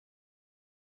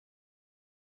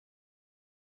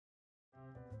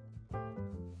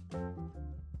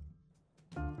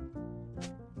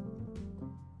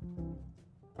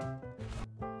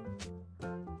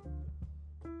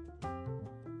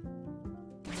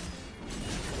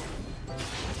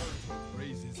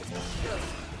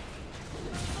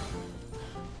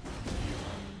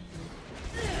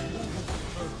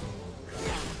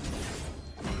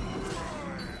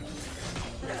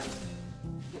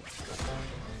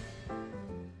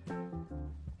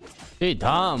Hey,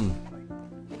 Tom.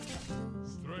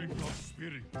 Strength of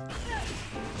spirit.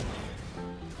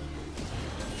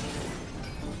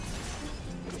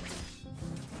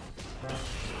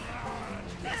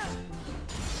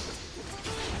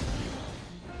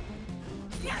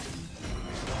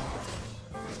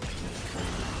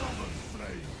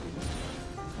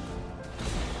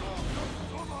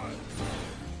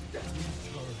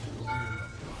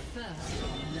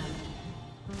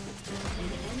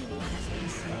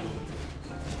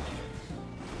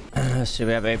 See,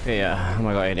 we have AP. Yeah, I'm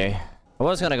gonna go AD. I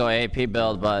was gonna go AP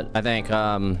build, but I think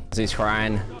he's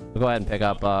crying. We'll go ahead and pick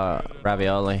up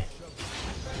Ravioli.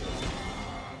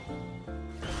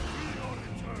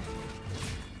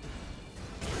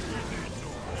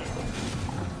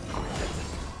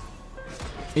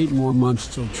 Eight more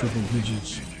months till triple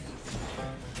digits.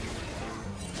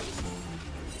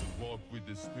 Walk with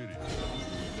the spirit.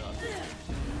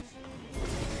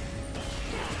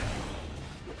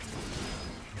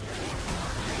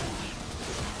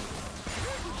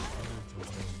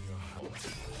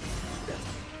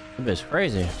 It's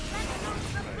crazy.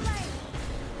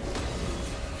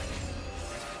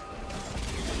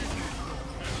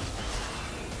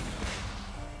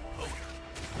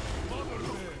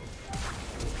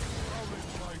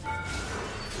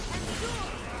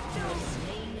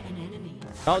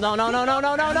 Oh no no no no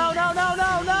no no no no no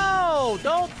no no!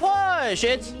 Don't push!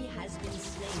 It's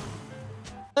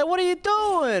like, what are you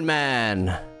doing,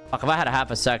 man? Fuck, if I had a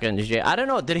half a second, GG. I don't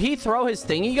know. Did he throw his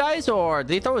thingy, guys? Or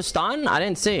did he throw a stun? I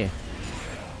didn't see.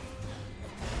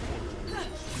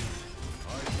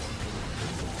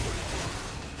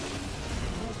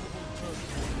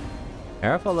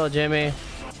 Careful, little Jimmy.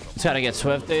 Just gotta get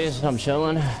Swifties. I'm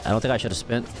chilling. I don't think I should have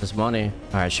spent this money.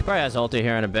 All right, she probably has ulti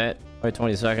here in a bit. Wait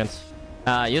 20 seconds.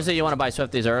 Usually you want to buy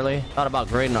Swifties early. Thought about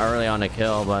grading early on the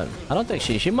kill, but I don't think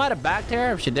she might have backed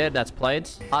here. If she did, that's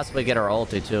plates. Possibly get her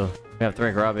ulti too. We have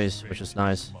 3 grubbies, which is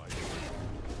nice.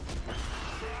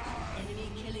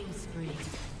 Enemy killing spree.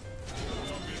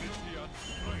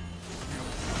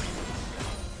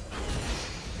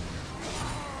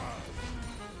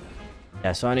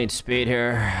 Yeah, so I need speed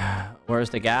here. Where's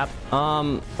the gap?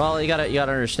 Well, you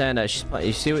gotta understand that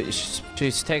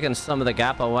she's taking some of the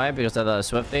gap away because of the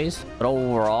Swifties. But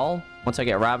overall, once I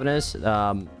get Ravenous,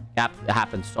 gap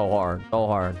happens so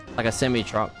hard, like a semi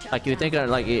truck. Like you think,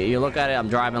 like you look at it, I'm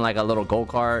driving like a little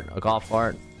go-kart, a golf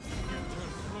cart.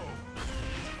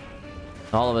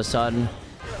 All of a sudden,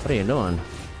 what are you doing?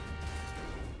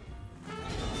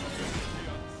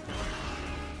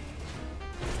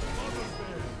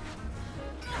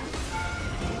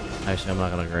 Actually, I'm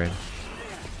not gonna grade.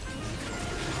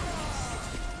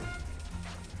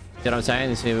 You know what I'm saying?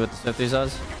 You see what the Swifties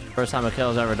does? First time a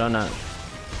kill's ever done that.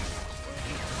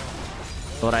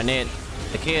 What I need,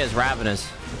 the key is Ravenous.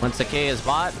 Once the key is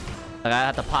bought, like I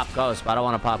have to pop Ghost, but I don't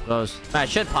want to pop Ghost. I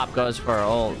should pop Ghost for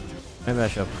ult. Maybe I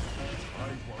should.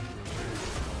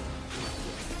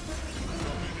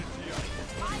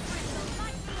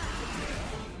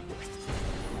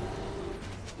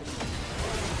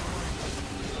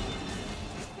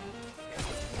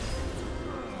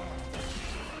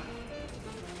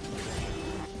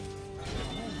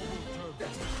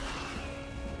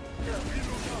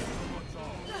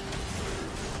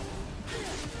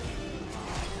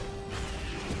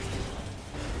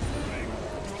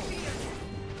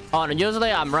 Oh, and usually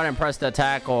I'm running press to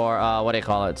attack or what do you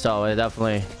call it? So it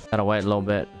definitely gotta wait a little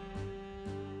bit.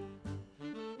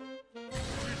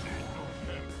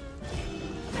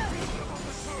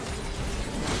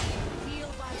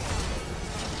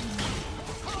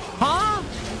 Huh?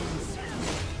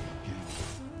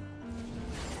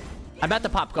 I bet the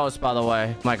pop Ghost, by the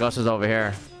way. My Ghost is over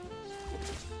here.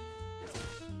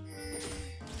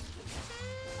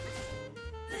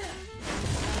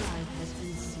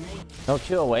 No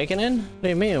Q awakening? What do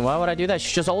you mean? Why would I do that?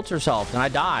 She just ults herself and I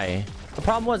die. The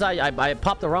problem was I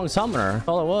popped the wrong summoner.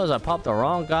 All it was, I popped the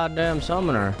wrong goddamn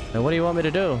summoner. And what do you want me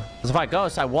to do? Because if I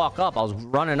Ghost, I walk up. I was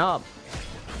running up.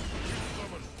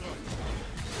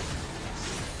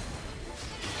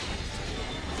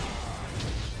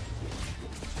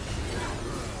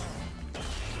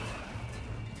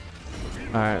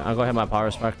 Alright, I'll go hit my power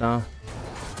spec now.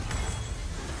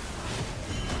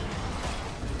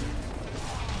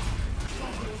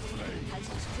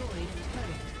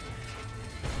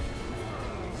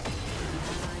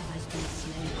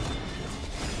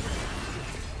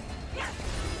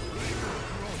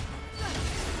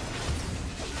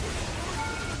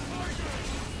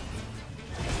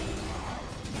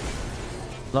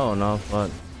 low enough,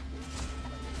 but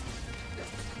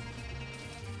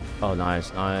oh,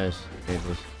 nice, nice.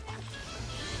 Jesus.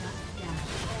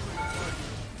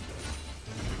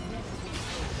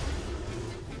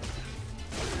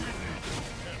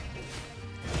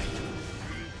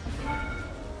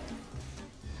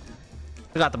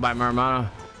 We got the bite, Marmana.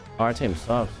 Oh, our team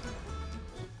sucks.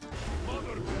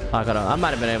 I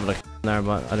might have been able to there,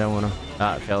 but I didn't want to.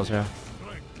 Ah, Kayle's here.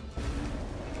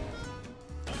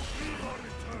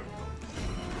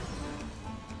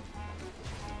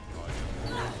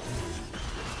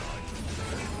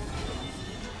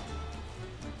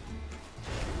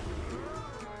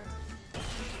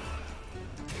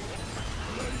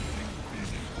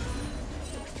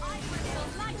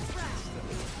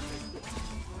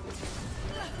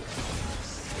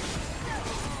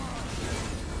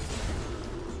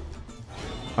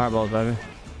 Fireballs, baby.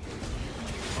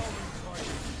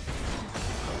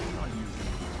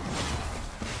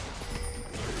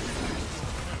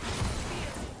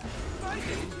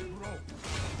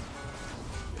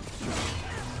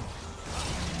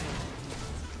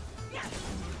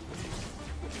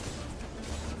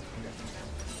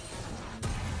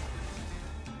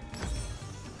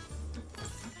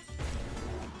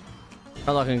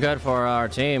 Not looking good for our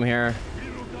team here.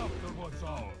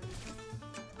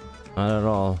 Not at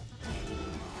all.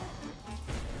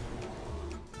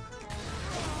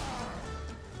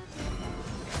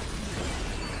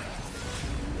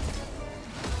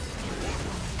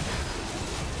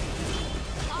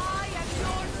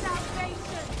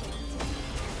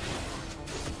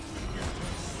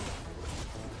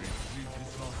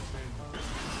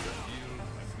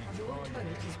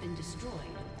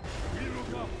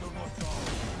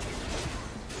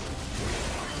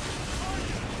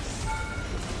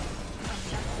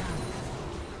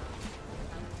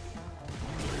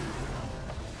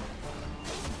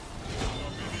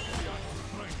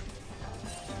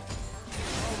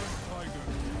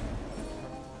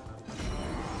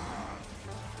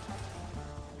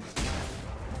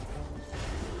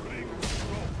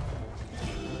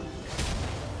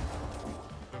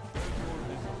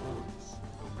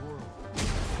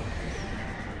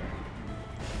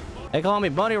 They call me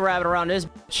Bunny Rabbit around this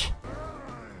bitch.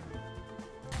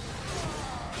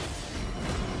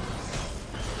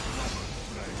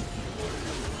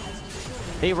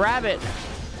 Hey, Rabbit.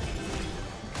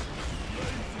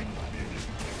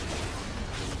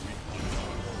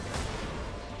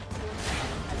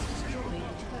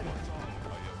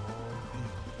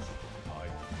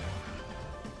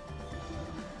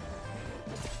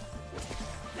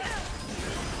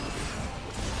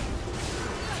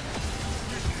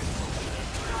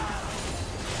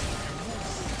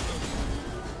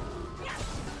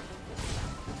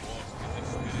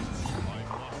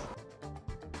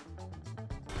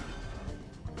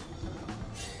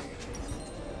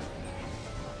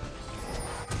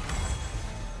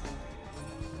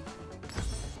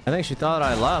 I think she thought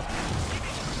I left.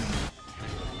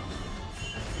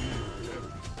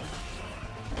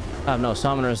 I have no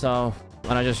summoners though.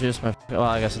 And I just used my... Well,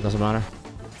 I guess it doesn't matter.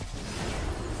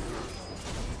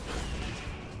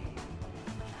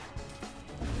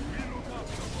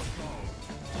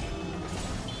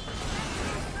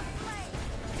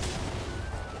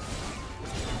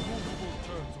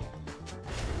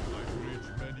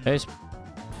 Hey,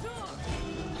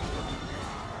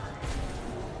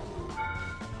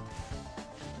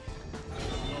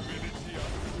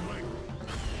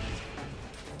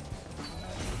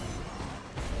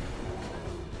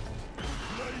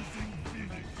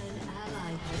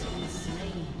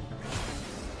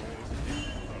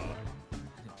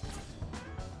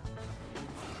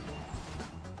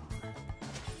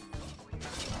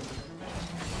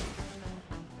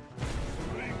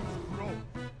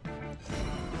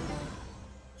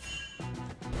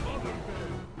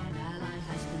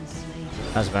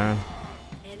 that's Baron.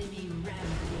 Enemy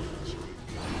rampage.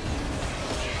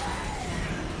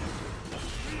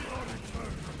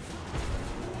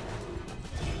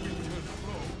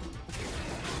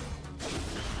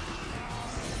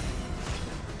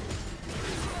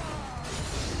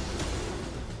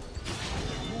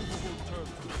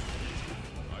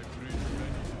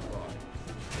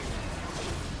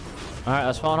 All right,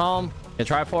 let's phone home. Get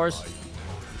Triforce.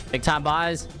 Big time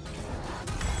buys.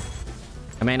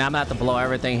 I mean, I'm gonna have to blow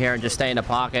everything here and just stay in the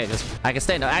pocket. I can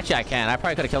stay in the... Actually, I can. I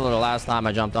probably could have killed her the last time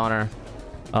I jumped on her.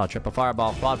 Oh, triple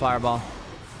fireball. Quad fireball.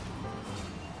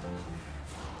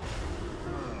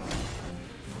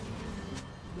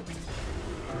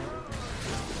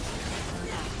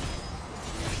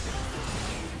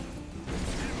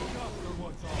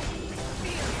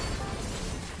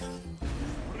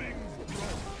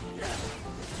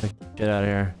 Get out of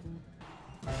here.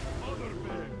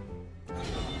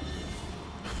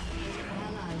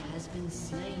 Ally has been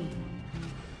slain.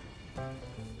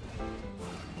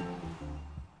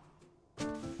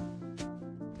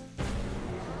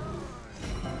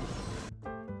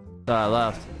 So I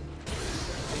left.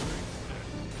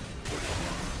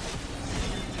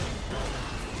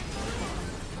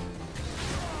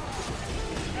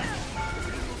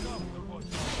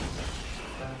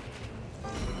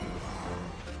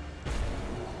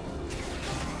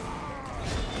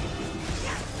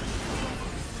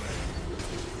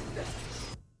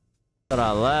 But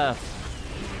I left.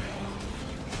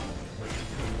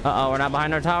 Uh-oh, we're not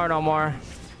behind our tower no more.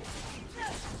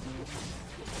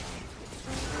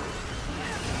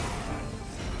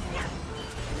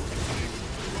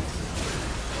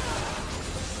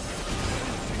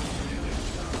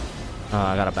 Oh,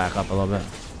 I gotta back up a little bit.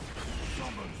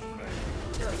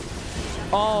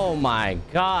 Oh my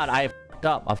god, I fucked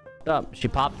up. I fucked up. She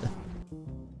popped.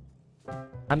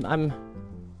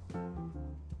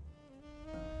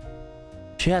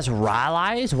 She has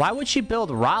rallies? Why would she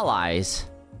build rallies?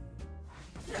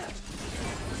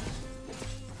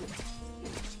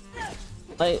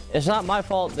 Like, it's not my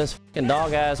fault this fucking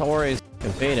dog ass Ori's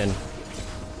fucking feeding.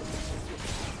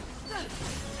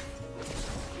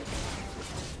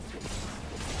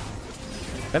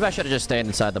 Maybe I should have just stayed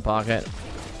inside the pocket.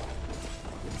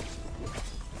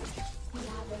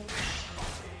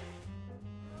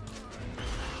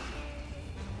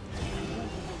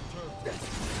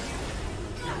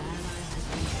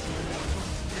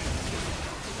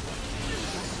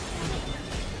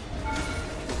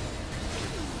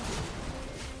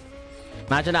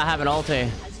 Imagine not having ulti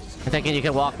and thinking you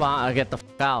can walk behind or get the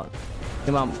fuck out.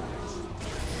 Come on.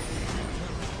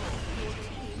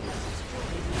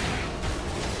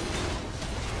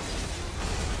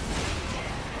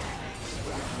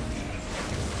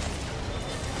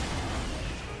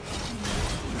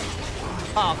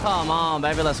 Oh, come on,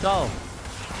 baby, let's go.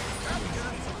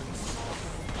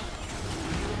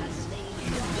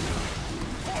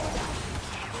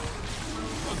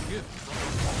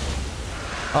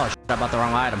 Oh, shit, I bought the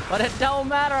wrong item. But it don't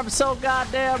matter, I'm so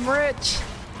goddamn rich.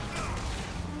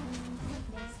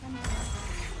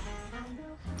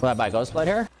 Will I buy Ghostblade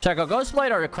here? Should I go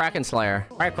Ghostblade or Kraken Slayer?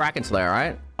 Alright, Kraken Slayer,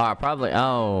 right? Probably.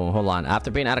 Oh, hold on. After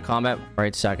being out of combat for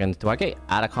 8 seconds, do I get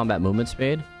out of combat movement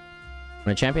speed?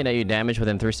 When a champion that you damage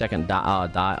within 3 seconds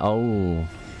die. Oh.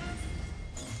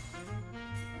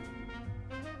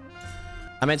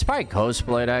 I mean, it's probably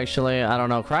Ghostblade, actually. I don't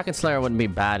know. Kraken Slayer wouldn't be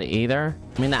bad either.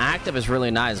 I mean, the active is really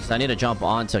nice because I need to jump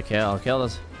onto Kayle. Kayle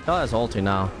has ulti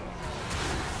now.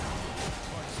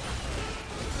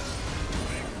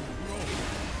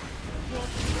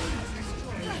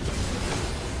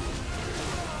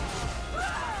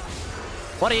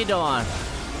 What are you doing?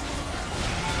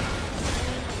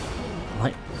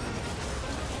 Like...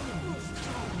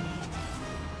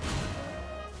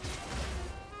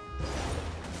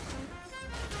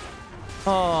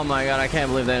 Oh my god, I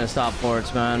can't believe they didn't stop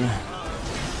forts, man.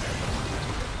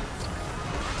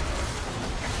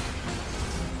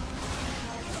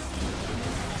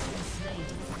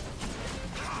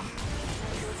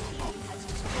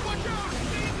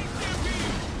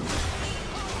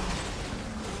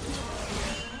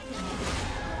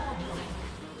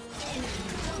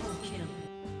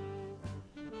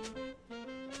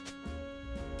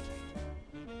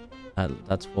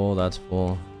 That's full, that's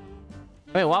full.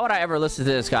 Wait, why would I ever listen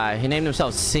to this guy? He named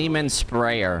himself Seaman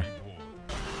Sprayer.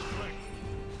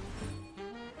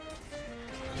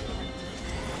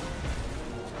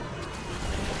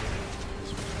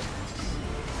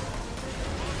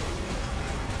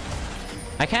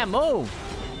 I can't move.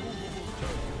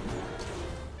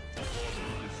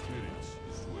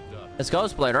 It's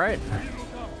Ghostblade, right?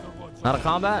 Not a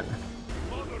combat?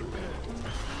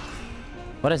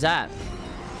 What is that?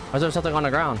 Why is there something on the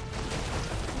ground?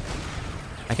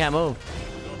 I can't move.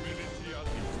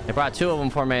 They brought 2 of them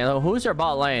for me. Who's their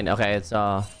bot lane? Okay, it's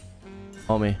homie.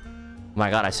 Oh my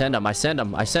god, I send him. I send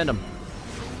him. I send him.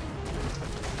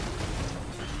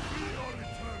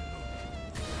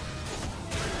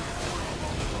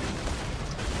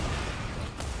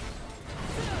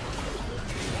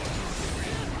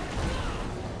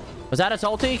 Was that its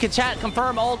ulti? Can chat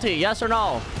confirm ulti? Yes or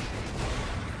no?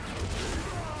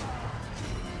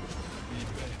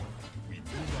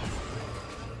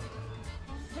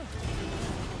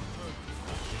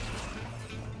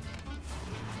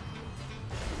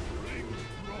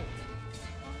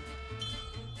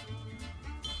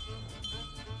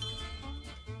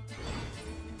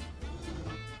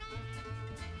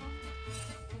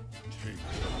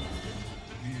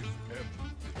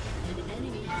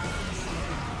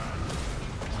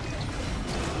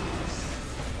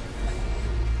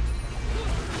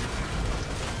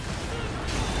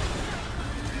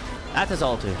 At his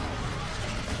ulti.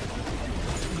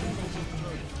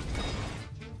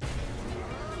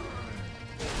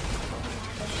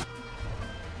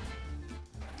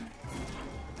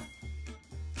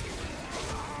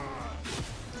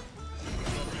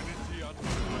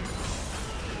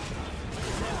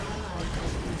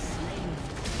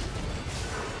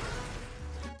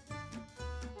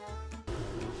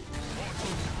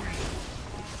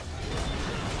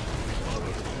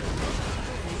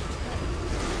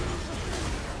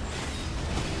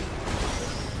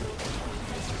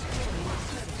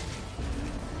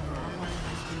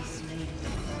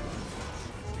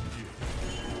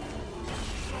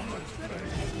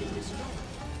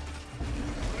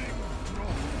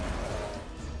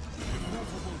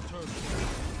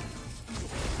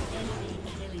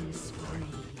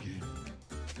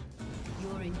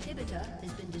 Inhibitor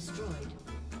has been destroyed.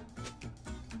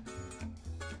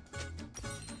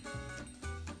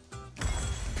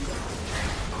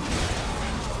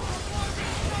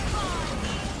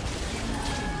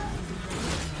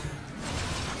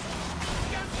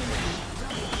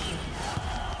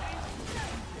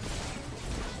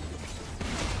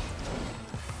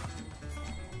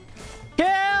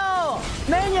 Kill!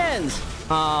 Minions!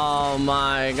 Oh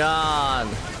my god.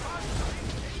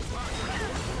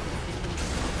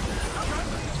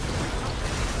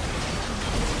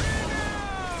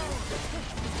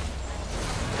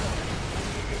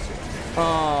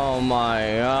 Oh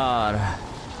my god.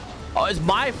 Oh, it's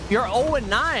my... You're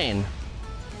 0-9.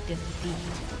 Defeat.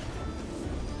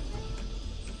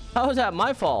 How is that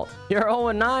my fault? You're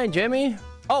 0-9, Jimmy.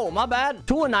 Oh, my bad.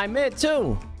 2-9 mid,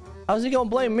 too. How's he gonna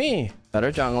blame me?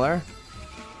 Better jungler.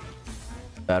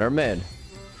 Better mid.